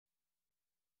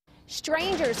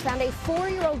Strangers found a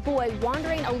 4-year-old boy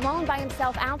wandering alone by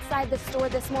himself outside the store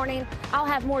this morning. I'll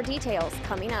have more details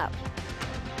coming up.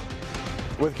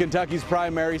 With Kentucky's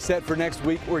primary set for next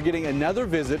week, we're getting another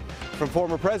visit from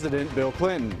former President Bill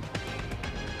Clinton.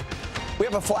 We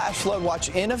have a flash flood watch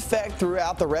in effect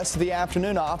throughout the rest of the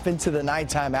afternoon off into the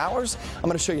nighttime hours. I'm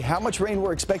going to show you how much rain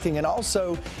we're expecting and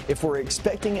also if we're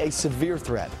expecting a severe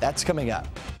threat. That's coming up.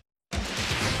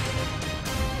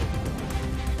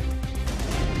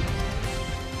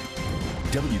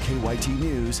 WKYT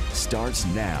News starts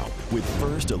now with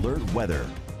First Alert Weather.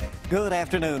 Good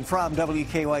afternoon from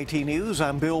WKYT News.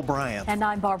 I'm Bill Bryant. And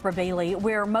I'm Barbara Bailey.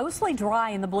 We're mostly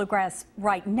dry in the bluegrass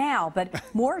right now, but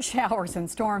more showers and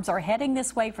storms are heading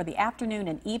this way for the afternoon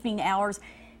and evening hours,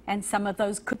 and some of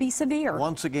those could be severe.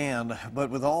 Once again,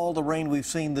 but with all the rain we've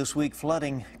seen this week,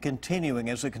 flooding continuing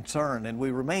as a concern, and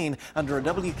we remain under a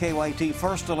WKYT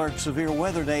First Alert Severe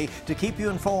Weather Day to keep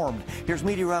you informed. Here's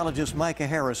meteorologist Micah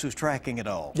Harris, who's tracking it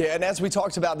all. Yeah, and as we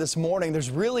talked about this morning, there's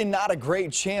really not a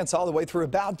great chance all the way through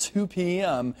about 2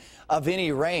 p.m. of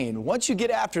any rain. Once you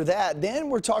get after that, then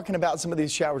we're talking about some of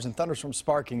these showers and thunderstorms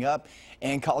sparking up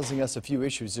and causing us a few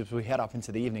issues as we head off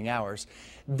into the evening hours.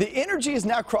 The energy is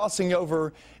now crossing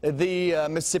over the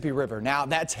Mississippi River. Now,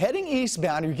 that's heading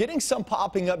eastbound. You're getting some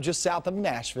popping up just south of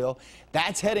Nashville.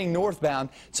 That's heading northbound.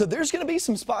 So there's going to be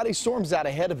some spotty storms out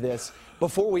ahead of this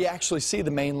before we actually see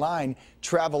the main line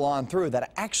travel on through.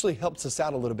 That actually helps us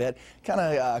out a little bit, kind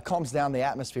of calms down the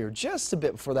atmosphere just a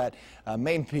bit before that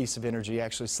main piece of energy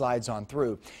actually slides on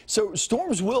through. So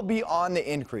storms will be on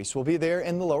the increase. We'll be there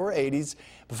in the lower 80s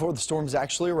before the storms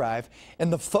actually arrive.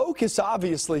 And the focus,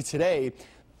 obviously, today,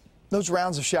 those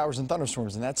rounds of showers and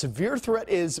thunderstorms. And that severe threat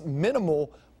is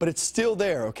minimal, but it's still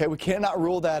there, okay? We cannot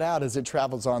rule that out as it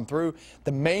travels on through.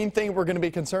 The main thing we're going to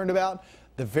be concerned about,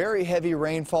 the very heavy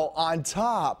rainfall on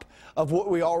top of what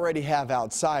we already have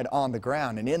outside on the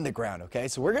ground and in the ground, okay?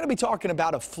 So we're going to be talking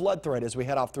about a flood threat as we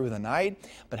head off through the night,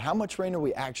 but how much rain are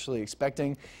we actually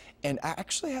expecting? And I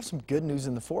actually have some good news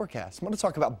in the forecast. I'm going to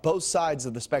talk about both sides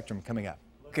of the spectrum coming up.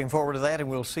 Looking forward to that, and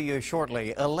we'll see you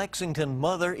shortly. A Lexington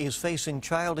mother is facing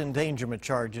child endangerment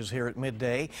charges here at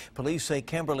midday. Police say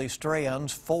Kimberly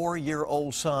Strahan's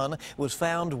 4-year-old son was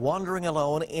found wandering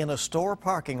alone in a store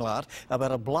parking lot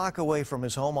about a block away from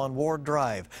his home on Ward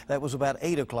Drive. That was about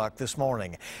 8 o'clock this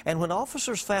morning. And when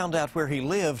officers found out where he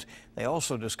lived, they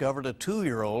also discovered a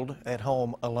 2-year-old at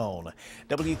home alone.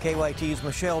 WKYT's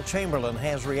Michelle Chamberlain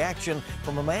has reaction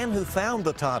from a man who found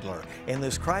the toddler in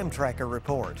this Crime Tracker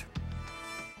report.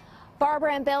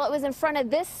 Barbara and Bill, it was in front of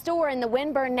this store in the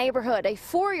Winburn neighborhood. A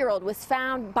 4-year-old was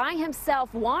found by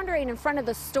himself wandering in front of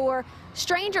the store.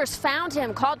 Strangers found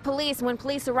him, called police. When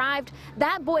police arrived,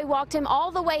 that boy walked him all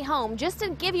the way home. Just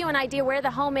to give you an idea where the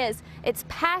home is, it's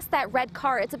past that red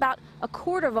car. It's about a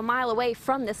quarter of a mile away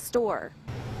from this store.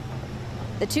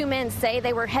 The two men say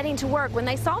they were heading to work when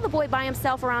they saw the boy by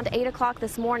himself around 8 o'clock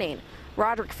this morning.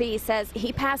 Roderick Fee says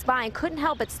he passed by and couldn't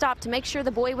help but stop to make sure the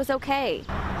boy was okay.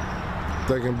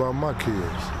 Thinking about my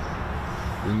kids,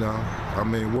 you know. I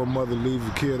mean, what mother leaves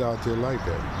a kid out there like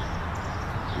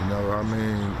that? You know, I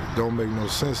mean, it don't make no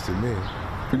sense to me.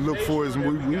 We looked for his,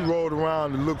 we rode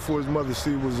around and looked for his mother,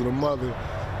 see was it a mother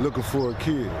looking for her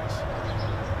kids.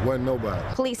 Wasn't nobody.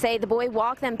 Police say the boy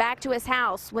walked them back to his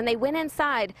house. When they went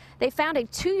inside, they found a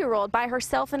 2-year-old by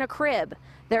herself in a crib.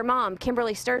 Their mom,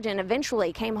 Kimberly Sturgeon,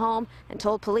 eventually came home and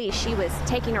told police she was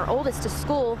taking her oldest to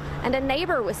school and a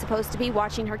neighbor was supposed to be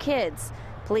watching her kids.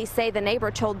 Police say the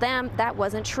neighbor told them that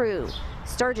wasn't true.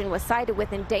 Sturgeon was cited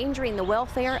with endangering the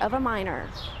welfare of a minor.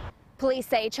 Police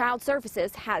say Child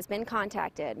Services has been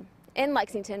contacted. In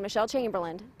Lexington, Michelle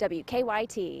Chamberlain,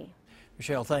 WKYT.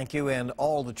 Michelle, thank you. And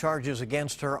all the charges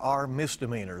against her are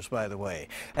misdemeanors, by the way.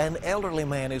 An elderly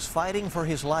man is fighting for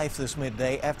his life this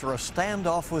midday after a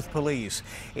standoff with police.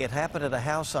 It happened at a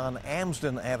house on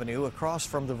Amsden Avenue across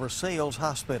from the Versailles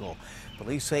Hospital.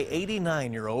 Police say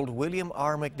 89-year-old William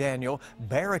R. McDaniel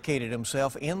barricaded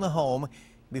himself in the home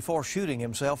before shooting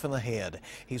himself in the head.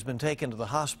 He's been taken to the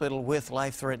hospital with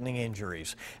life-threatening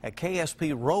injuries. A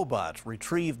KSP robot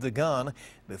retrieved the gun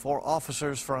before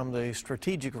officers from the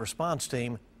Strategic Response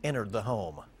Team entered the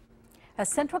home. A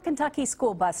Central Kentucky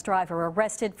school bus driver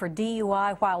arrested for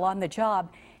DUI while on the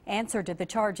job answered to the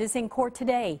charges in court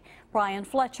today. Brian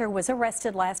Fletcher was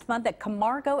arrested last month at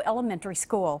Camargo Elementary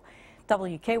School.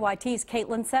 WKYT's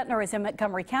Caitlin Setner is in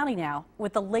Montgomery County now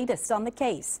with the latest on the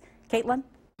case. Caitlin?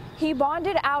 He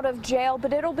bonded out of jail,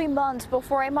 but it'll be months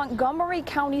before a Montgomery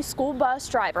County school bus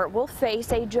driver will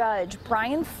face a judge.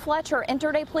 Brian Fletcher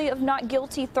entered a plea of not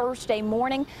guilty Thursday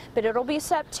morning, but it'll be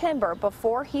September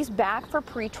before he's back for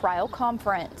pretrial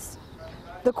conference.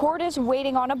 The court is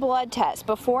waiting on a blood test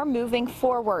before moving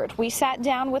forward. We sat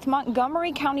down with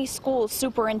Montgomery County Schools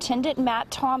Superintendent Matt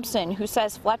Thompson, who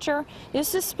says Fletcher is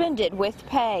suspended with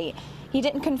pay. He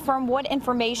didn't confirm what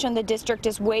information the district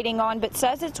is waiting on, but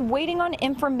says it's waiting on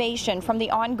information from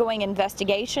the ongoing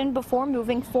investigation before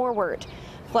moving forward.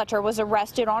 Fletcher was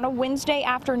arrested on a Wednesday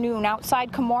afternoon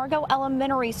outside Camargo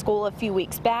Elementary School a few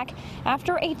weeks back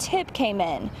after a tip came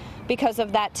in. Because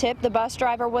of that tip, the bus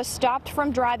driver was stopped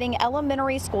from driving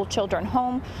elementary school children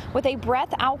home with a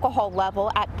breath alcohol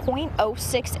level at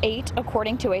 .068,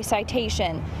 according to a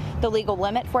citation. The legal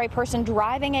limit for a person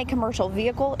driving a commercial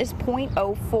vehicle is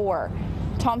 .04.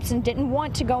 Thompson didn't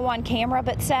want to go on camera,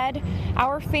 but said,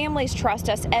 "Our families trust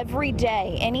us every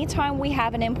day. Anytime we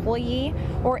have an employee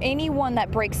or anyone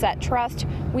that breaks that trust,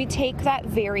 we take that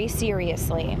very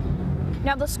seriously."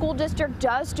 Now, the school district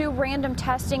does do random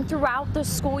testing throughout the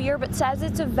school year, but says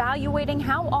it's evaluating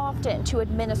how often to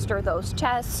administer those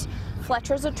tests.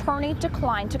 Fletcher's attorney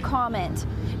declined to comment.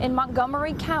 In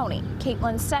Montgomery County,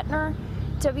 Caitlin Setner,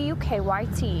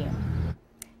 WKYT.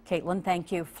 Caitlin,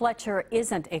 thank you. Fletcher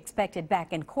isn't expected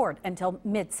back in court until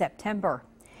mid-September.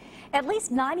 At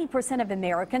least 90% of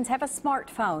Americans have a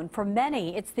smartphone. For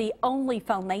many, it's the only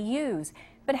phone they use.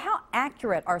 But how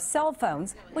accurate are cell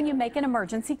phones when you make an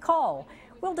emergency call?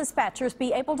 Will dispatchers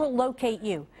be able to locate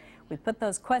you? We put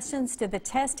those questions to the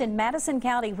test in Madison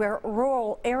County, where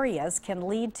rural areas can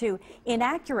lead to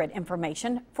inaccurate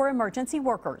information for emergency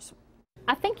workers.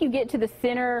 I think you get to the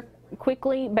center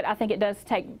quickly, but I think it does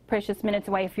take precious minutes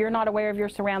away if you're not aware of your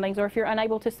surroundings or if you're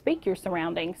unable to speak your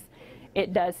surroundings.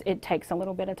 It takes a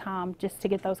little bit of time just to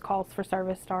get those calls for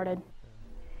service started.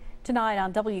 Tonight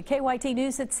on WKYT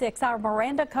News at 6, our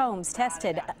Miranda Combs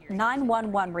tested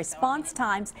 911 response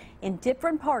times in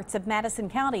different parts of Madison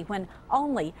County when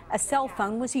only a cell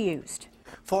phone was used.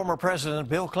 Former President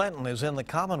Bill Clinton is in the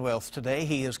Commonwealth today.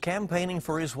 He is campaigning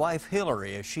for his wife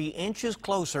Hillary as she inches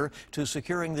closer to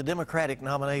securing the Democratic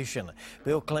nomination.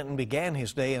 Bill Clinton began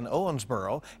his day in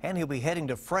Owensboro, and he'll be heading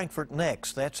to Frankfort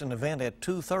next. That's an event at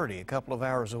 2:30, a couple of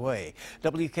hours away.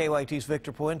 WKYT's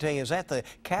Victor Puente is at the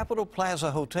Capitol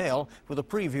Plaza Hotel with a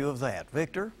preview of that.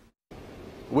 Victor?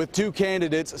 With two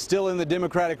candidates still in the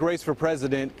Democratic race for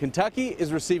president, Kentucky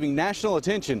is receiving national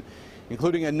attention,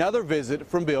 including another visit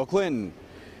from Bill Clinton.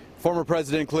 Former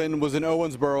President Clinton was in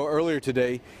Owensboro earlier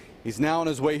today. He's now on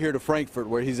his way here to Frankfort,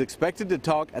 where he's expected to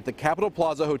talk at the Capitol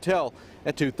Plaza Hotel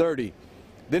at 2:30.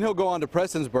 Then he'll go on to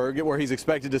Prestonsburg, where he's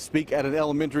expected to speak at an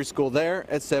elementary school there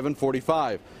at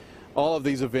 7:45. All of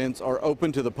these events are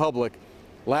open to the public.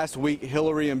 Last week,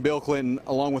 Hillary and Bill Clinton,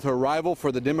 along with her rival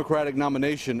for the Democratic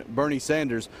nomination, Bernie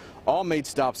Sanders, all made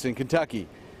stops in Kentucky.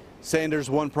 Sanders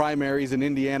won primaries in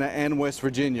Indiana and West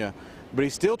Virginia, but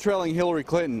he's still trailing Hillary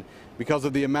Clinton because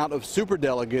of the amount of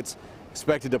superdelegates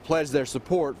expected to pledge their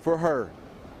support for her.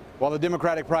 While the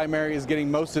Democratic primary is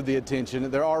getting most of the attention,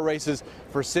 there are races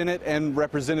for Senate and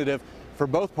representative for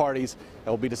both parties that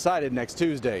will be decided next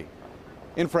Tuesday.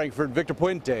 In Frankfort, Victor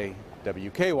Puente,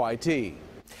 WKYT.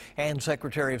 And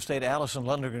Secretary of State Allison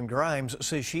Lundergan Grimes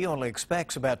says she only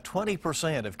expects about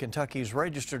 20% of Kentucky's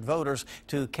registered voters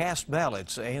to cast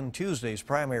ballots in Tuesday's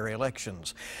primary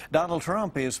elections. Donald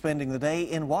Trump is spending the day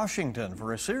in Washington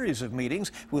for a series of meetings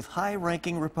with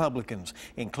high-ranking Republicans,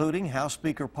 including House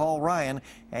Speaker Paul Ryan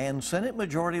and Senate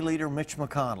Majority Leader Mitch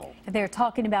McConnell. They're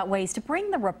talking about ways to bring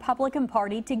the Republican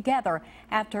Party together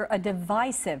after a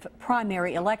divisive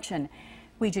primary election.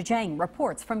 Weijia Zhang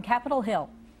reports from Capitol Hill.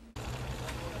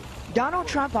 Donald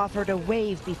Trump offered a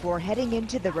wave before heading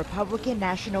into the Republican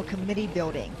National Committee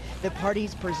building. The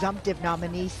party's presumptive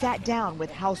nominee sat down with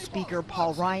House Speaker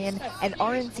Paul Ryan and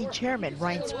RNC Chairman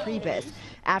Reince Priebus.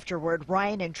 Afterward,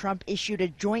 Ryan and Trump issued a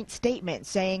joint statement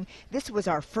saying, "This was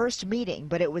our first meeting,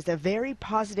 but it was a very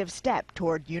positive step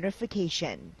toward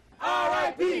unification."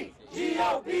 R.I.P.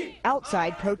 GOP.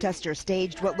 Outside, protesters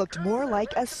staged what looked more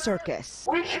like a circus.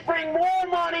 We should bring more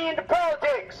money into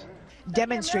politics.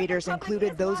 Demonstrators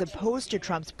included those opposed to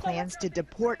Trump's plans to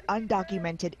deport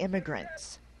undocumented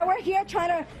immigrants. We're here trying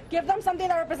to give them something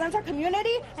that represents our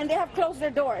community, and they have closed their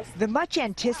doors. The much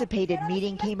anticipated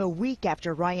meeting came a week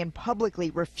after Ryan publicly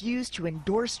refused to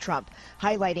endorse Trump,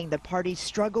 highlighting the party's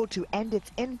struggle to end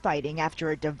its infighting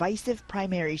after a divisive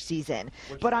primary season.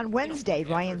 But on Wednesday,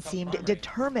 Ryan seemed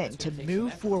determined to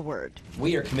move forward.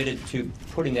 We are committed to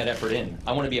putting that effort in.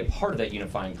 I want to be a part of that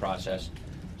unifying process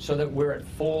so that we're at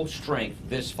full strength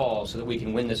this fall so that we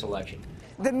can win this election.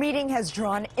 The meeting has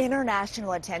drawn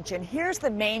international attention. Here's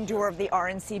the main door of the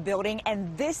RNC building,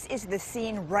 and this is the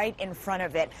scene right in front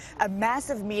of it. A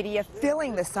massive media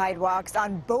filling the sidewalks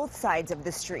on both sides of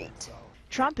the street.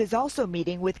 Trump is also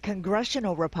meeting with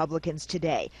congressional Republicans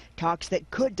today, talks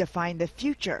that could define the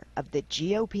future of the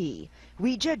GOP.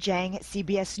 Weijia Zhang,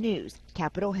 CBS News,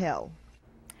 Capitol Hill.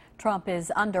 Trump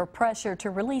is under pressure to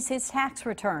release his tax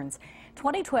returns.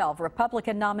 2012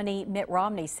 Republican nominee Mitt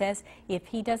Romney says if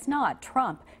he does not,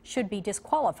 Trump should be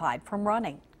disqualified from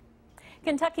running.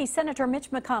 Kentucky Senator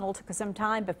Mitch McConnell took some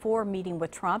time before meeting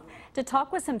with Trump to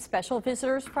talk with some special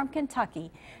visitors from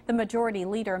Kentucky. The majority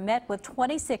leader met with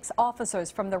 26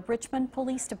 officers from the Richmond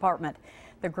Police Department.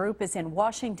 The group is in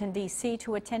Washington, D.C.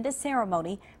 to attend a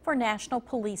ceremony for National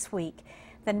Police Week.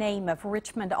 The name of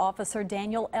Richmond officer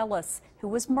Daniel Ellis, who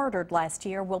was murdered last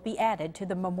year, will be added to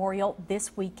the memorial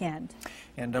this weekend.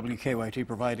 And WKYT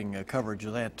providing coverage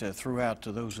of that throughout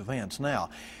those events. Now,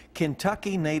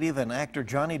 Kentucky native and actor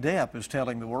Johnny Depp is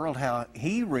telling the world how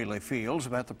he really feels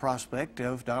about the prospect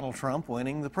of Donald Trump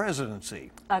winning the presidency.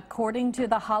 According to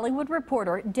The Hollywood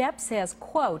Reporter, Depp says,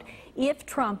 quote, if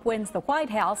Trump wins the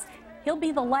White House, he'll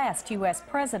be the last U.S.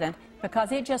 president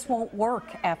because it just won't work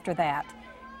after that.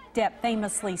 Depp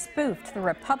famously spoofed the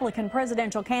Republican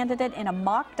presidential candidate in a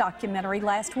mock documentary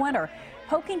last winter,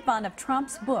 poking fun of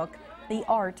Trump's book, The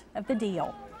Art of the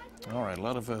Deal. All right, a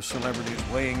lot of celebrities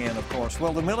weighing in, of course.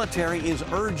 Well, the military is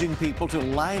urging people to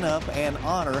line up and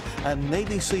honor a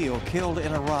Navy SEAL killed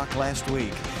in Iraq last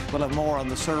week. We'll have more on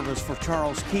the service for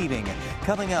Charles Keating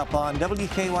coming up on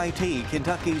WKYT,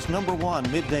 Kentucky's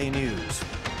 #1 midday news.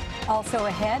 Also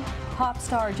ahead, pop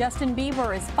star Justin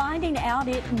Bieber is finding out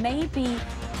it may be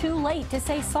too late to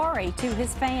say sorry to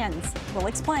his fans. We'll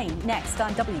explain next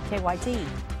on WKYT.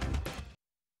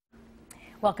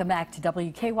 Welcome back to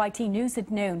WKYT News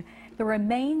at noon. The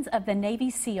remains of the Navy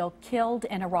SEAL killed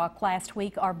in Iraq last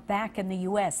week are back in the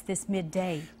U.S. this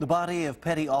midday. The body of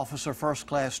Petty Officer First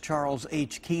Class Charles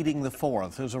H. Keating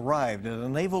IV has arrived at a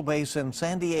naval base in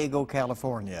San Diego,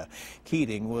 California.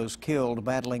 Keating was killed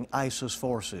battling ISIS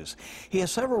forces. He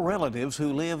has several relatives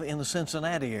who live in the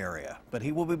Cincinnati area, but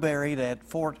he will be buried at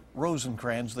Fort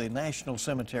Rosecrans, the National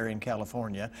Cemetery in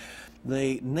California.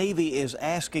 The Navy is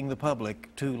asking the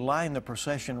public to line the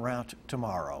procession route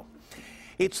tomorrow.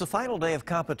 It's the final day of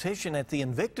competition at the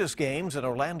Invictus Games in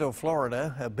Orlando,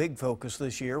 Florida. A big focus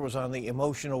this year was on the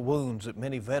emotional wounds that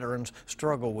many veterans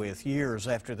struggle with years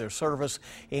after their service,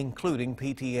 including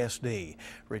PTSD.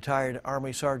 Retired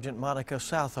Army Sergeant Monica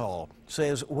Southall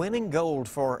says winning gold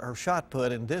for her shot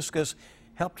put and discus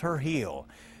helped her heal.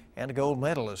 And gold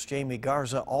medalist Jamie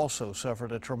Garza also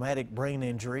suffered a traumatic brain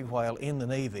injury while in the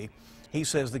Navy. He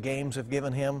says the games have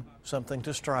given him something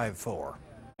to strive for.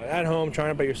 At home,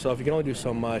 trying it by yourself, you can only do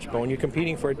so much, but when you're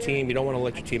competing for a team, you don't want to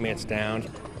let your teammates down.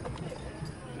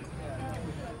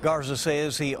 Garza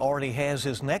says he already has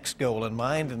his next goal in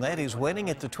mind, and that is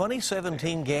winning at the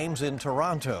 2017 Games in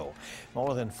Toronto.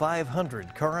 More than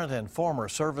 500 current and former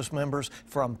service members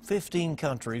from 15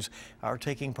 countries are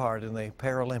taking part in the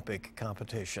Paralympic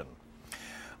competition.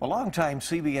 A longtime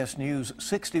CBS News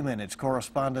 60 Minutes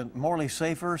correspondent Morley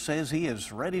Safer says he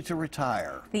is ready to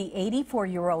retire. The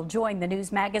 84-year-old joined the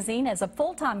news magazine as a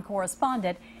full-time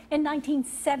correspondent in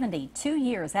 1970, 2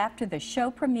 years after the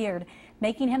show premiered,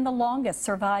 making him the longest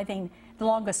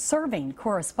serving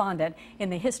correspondent in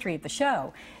the history of the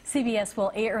show. CBS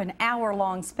will air an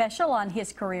hour-long special on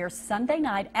his career Sunday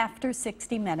night after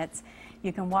 60 Minutes.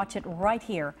 You can watch it right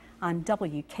here on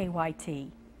WKYT.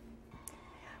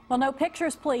 Well, no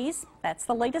pictures, please. That's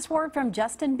the latest word from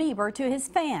Justin Bieber to his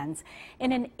fans.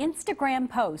 In an Instagram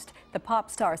post, the pop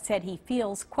star said he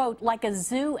feels, quote, like a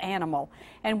zoo animal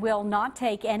and will not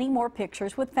take any more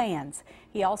pictures with fans.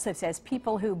 He also says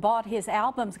people who bought his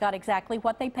albums got exactly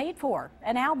what they paid for,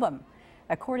 an album.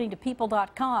 According to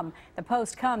People.com, the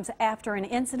post comes after an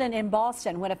incident in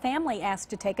Boston when a family asked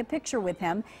to take a picture with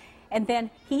him, and then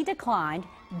he declined.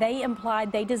 They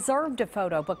implied they deserved a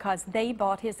photo because they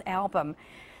bought his album.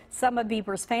 Some of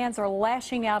Bieber's fans are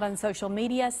lashing out on social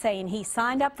media, saying he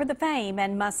signed up for the fame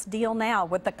and must deal now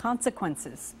with the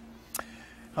consequences.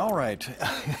 All right.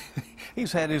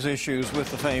 He's had his issues with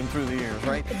the fame through the years,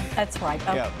 right? That's right.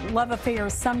 Yeah. Love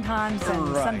affairs sometimes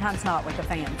and sometimes not with the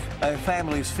fans. A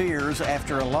family's fears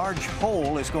after a large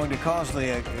hole is going to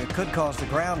could cause the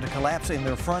ground to collapse in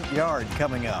their front yard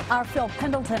coming up. Our Phil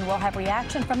Pendleton will have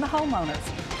reaction from the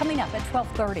homeowners coming up at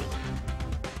 12:30.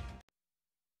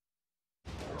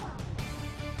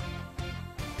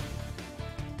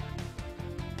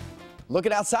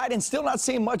 Looking outside and still not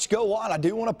seeing much go on. I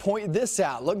do want to point this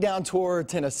out. Look down toward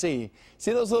Tennessee.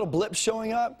 See those little blips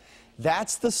showing up?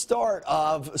 That's the start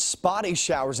of spotty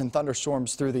showers and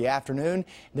thunderstorms through the afternoon.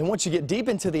 Then once you get deep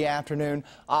into the afternoon,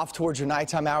 off towards your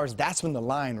nighttime hours, that's when the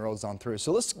line rolls on through.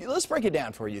 So let's break it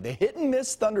down for you. The hit and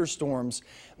miss thunderstorms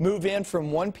move in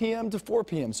from 1 p.m. to 4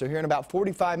 p.m. So here in about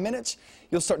 45 minutes,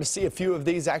 you'll start to see a few of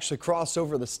these actually cross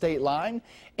over the state line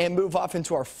and move off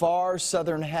into our far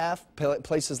southern half,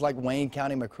 places like Wayne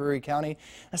County, McCreary County.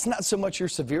 That's not so much your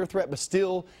severe threat, but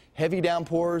still heavy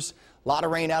downpours, a lot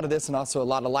of rain out of this, and also a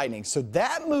lot of lightning. So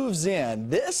that moves in.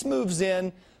 This moves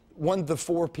in 1 to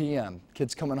 4 p.m.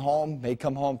 Kids coming home may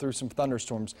come home through some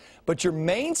thunderstorms. But your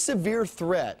main severe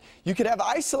threat, you could have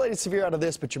isolated severe out of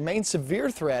this, but your main severe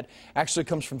threat actually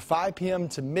comes from 5 p.m.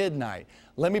 to midnight.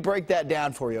 Let me break that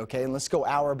down for you, okay? And let's go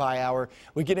hour by hour.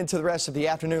 We get into the rest of the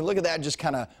afternoon. Look at that just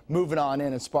kind of moving on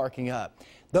in and sparking up.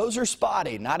 Those are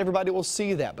spotty. Not everybody will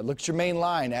see that, but look at your main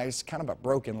line. It's kind of a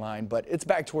broken line, but it's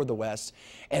back toward the west.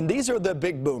 And these are the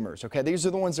big boomers, okay? These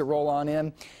are the ones that roll on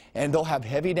in, and they'll have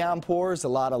heavy downpours, a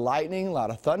lot of lightning, a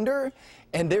lot of thunder.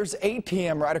 And there's 8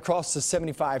 p.m. right across the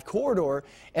 75 corridor,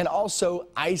 and also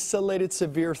isolated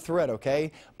severe threat,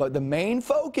 okay? But the main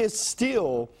focus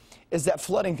still is that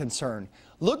flooding concern.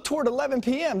 Look toward 11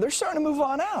 p.m. They're starting to move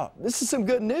on out. This is some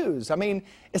good news. I mean,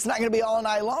 it's not going to be all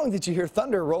night long that you hear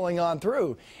thunder rolling on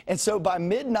through. And so by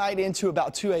midnight into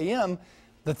about 2 a.m.,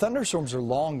 the thunderstorms are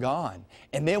long gone.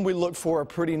 And then we look for a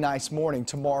pretty nice morning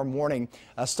tomorrow morning,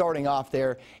 starting off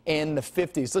there in the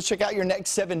 50s. Let's check out your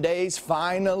next 7 days.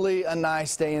 Finally, a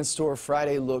nice day in store.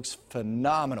 Friday looks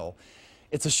phenomenal.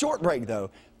 It's a short break,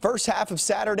 though. First half of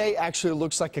Saturday actually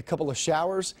looks like a couple of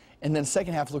showers, and then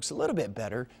second half looks a little bit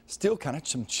better. Still kind of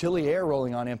some chilly air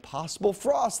rolling on in. Possible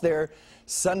frost there.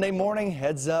 Sunday morning,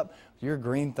 heads up, your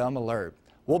green thumb alert.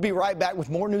 We'll be right back with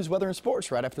more news, weather, and sports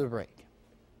right after the break.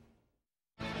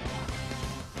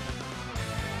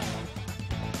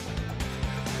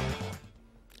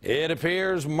 It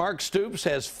appears Mark Stoops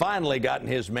has finally gotten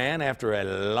his man after a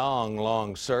long,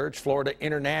 long search. Florida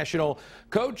International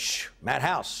coach Matt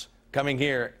House coming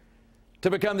here to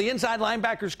become the inside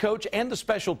linebackers coach and the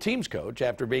special teams coach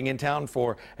after being in town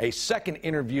for a second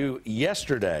interview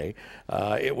yesterday.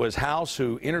 It was House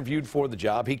who interviewed for the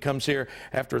job. He comes here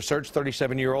after a search.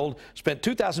 37-year-old spent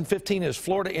 2015 as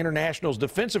Florida International's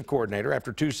defensive coordinator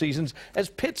after 2 seasons as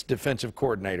Pitt's defensive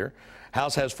coordinator.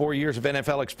 House has 4 years of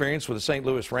NFL experience with the St.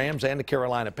 Louis Rams and the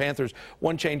Carolina Panthers.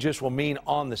 One change this will mean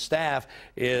on the staff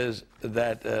is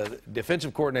that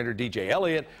defensive coordinator DJ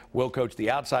Elliott will coach the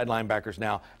outside linebackers.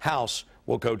 Now House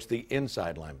will coach the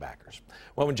inside linebackers.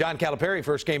 Well, when John Calipari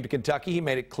first came to Kentucky, he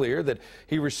made it clear that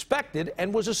he respected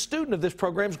and was a student of this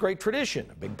program's great tradition.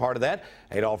 A big part of that,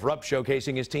 Adolph Rupp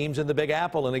showcasing his teams in the Big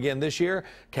Apple. And again this year,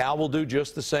 Cal will do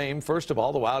just the same. First of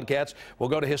all, the Wildcats will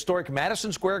go to historic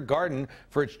Madison Square Garden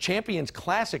for its Champions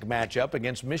Classic matchup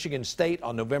against Michigan State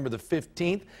on November the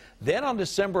 15th. Then on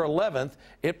December 11th,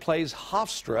 it plays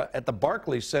Hofstra at the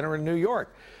Barclays Center in New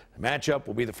York. The matchup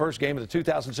will be the first game of the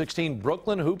 2016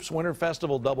 Brooklyn Hoops Winter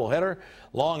Festival doubleheader.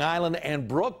 Long Island and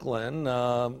Brooklyn,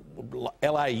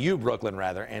 LIU Brooklyn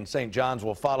rather, and St. John's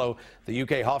will follow the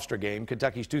UK Hofstra game.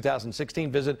 Kentucky's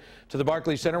 2016 visit to the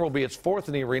Barclays Center will be its 4th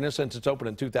in the arena since its opened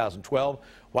in 2012.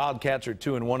 Wildcats are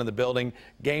 2-1 in the building.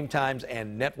 Game times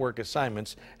and network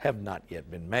assignments have not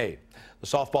yet been made. The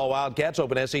softball Wildcats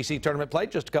open SEC tournament play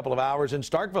just a couple of hours in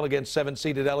Starkville against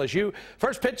 7th-seeded LSU.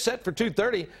 First pitch set for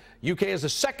 2:30. UK is the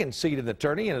 2nd seed in the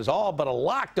tourney and is all but a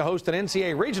lock to host an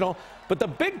NCAA regional. But the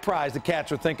big prize the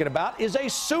Cats are thinking about is a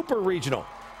super regional.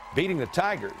 Beating the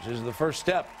Tigers is the first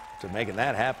step to making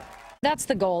that happen. That's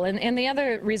the goal. And the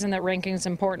other reason that ranking is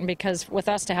important, because with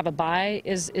us to have a bye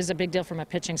is a big deal from a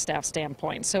pitching staff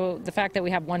standpoint. So the fact that we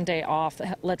have 1 day off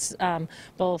lets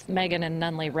both Megan and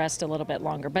Nunley rest a little bit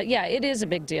longer. But yeah, it is a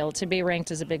big deal. To be ranked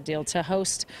is a big deal. To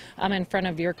host in front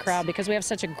of your crowd, because we have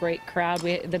such a great crowd.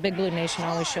 The Big Blue Nation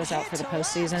always shows out for the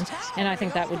postseason, and I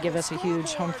think that would give us a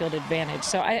huge home field advantage.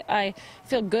 So I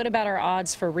feel good about our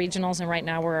odds for regionals, and right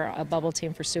now we're a bubble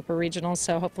team for super regionals.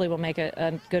 So hopefully we'll make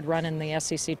a good run in the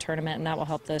SEC tournament, and that will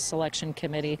help the selection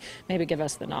committee maybe give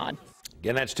us the nod.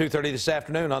 Again, that's 2:30 this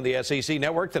afternoon on the SEC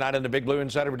Network. Tonight on the Big Blue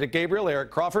Insider with Dick Gabriel, Eric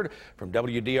Crawford from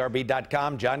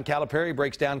WDRB.com. John Calipari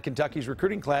breaks down Kentucky's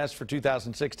recruiting class for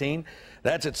 2016.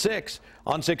 That's at 6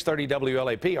 on 630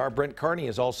 WLAP. Our Brent Carney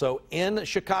is also in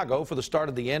Chicago for the start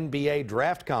of the NBA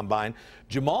Draft Combine.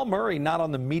 Jamal Murray not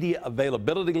on the media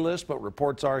availability list, but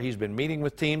reports are he's been meeting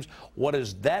with teams. What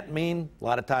does that mean? A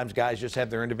lot of times guys just have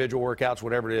their individual workouts,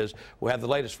 whatever it is. We'll have the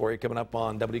latest for you coming up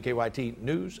on WKYT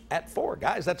News at 4.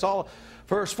 Guys, that's all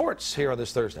for sports here on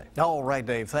this Thursday. All right,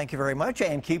 Dave, thank you very much,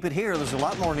 and keep it here. There's a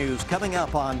lot more news coming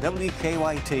up on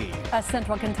WKYT. A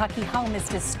central Kentucky home is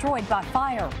destroyed by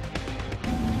fire.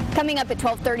 Coming up at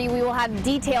 12:30, we will have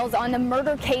details on the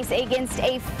murder case against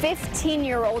a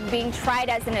 15-year-old being tried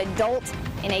as an adult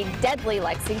in a deadly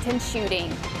Lexington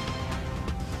shooting.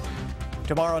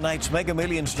 Tomorrow night's Mega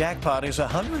Millions jackpot is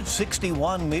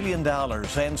 $161 million,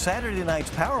 and Saturday night's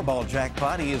Powerball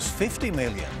jackpot is $50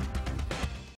 million.